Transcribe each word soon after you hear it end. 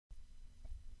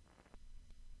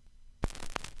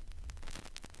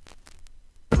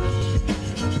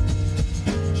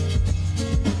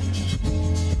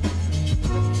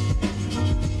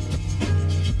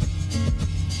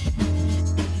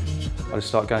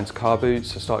started going to car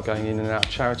boots, I started going in and out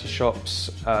of charity shops,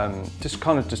 just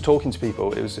talking to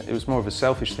people. It was more of a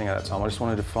selfish thing at that time. I just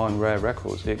wanted to find rare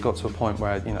records. It got to a point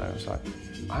where, you know, it was like,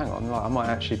 hang on, like, I might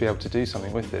actually be able to do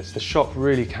something with this. The shop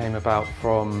really came about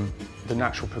from the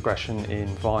natural progression in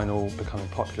vinyl becoming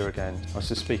popular again. I was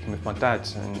just speaking with my dad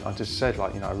and I just said,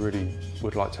 like, you know, I really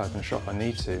would like to open a shop, I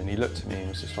need to. And he looked at me and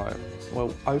was just like,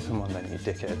 well, open one then, you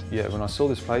dickhead. Yeah, when I saw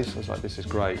this place, I was like, this is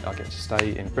great. I get to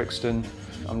stay in Brixton.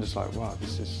 I'm just like, wow,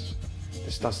 this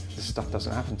stuff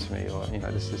doesn't happen to me, or, you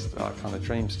know, this is kind of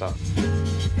dream stuff.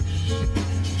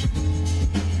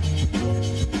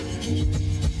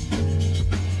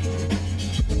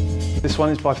 This one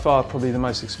is by far probably the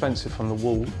most expensive from the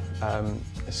wall.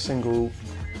 A single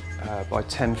by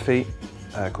 10 feet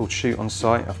called Shoot on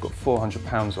Sight. I've got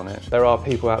 £400 on it. There are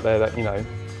people out there that, you know,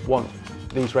 want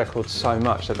these records so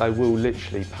much that they will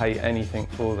literally pay anything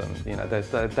for them. You know,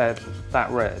 they're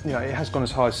that rare. You know, it has gone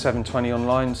as high as $720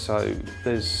 online, so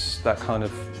there's that kind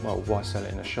of, well, why sell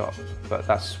it in a shop? But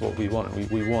that's what we want.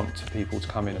 We want people to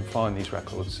come in and find these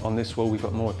records. On this wall, we've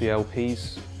got more of the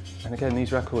LPs. And again,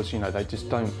 these records, you know, they just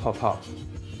don't pop up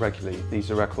regularly.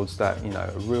 These are records that, you know,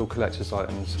 are real collector's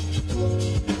items.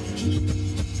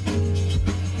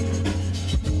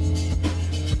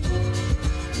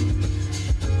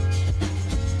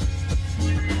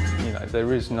 You know,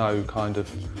 there is no kind of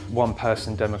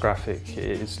one-person demographic.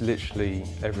 It's literally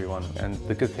everyone. And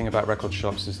the good thing about record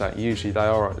shops is that usually they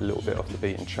are a little bit off the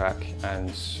beaten track,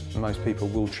 and most people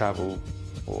will travel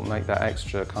or make that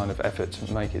extra kind of effort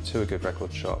to make it to a good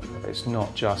record shop. It's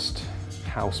not just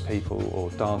house people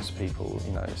or dance people,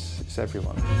 you know, it's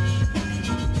everyone.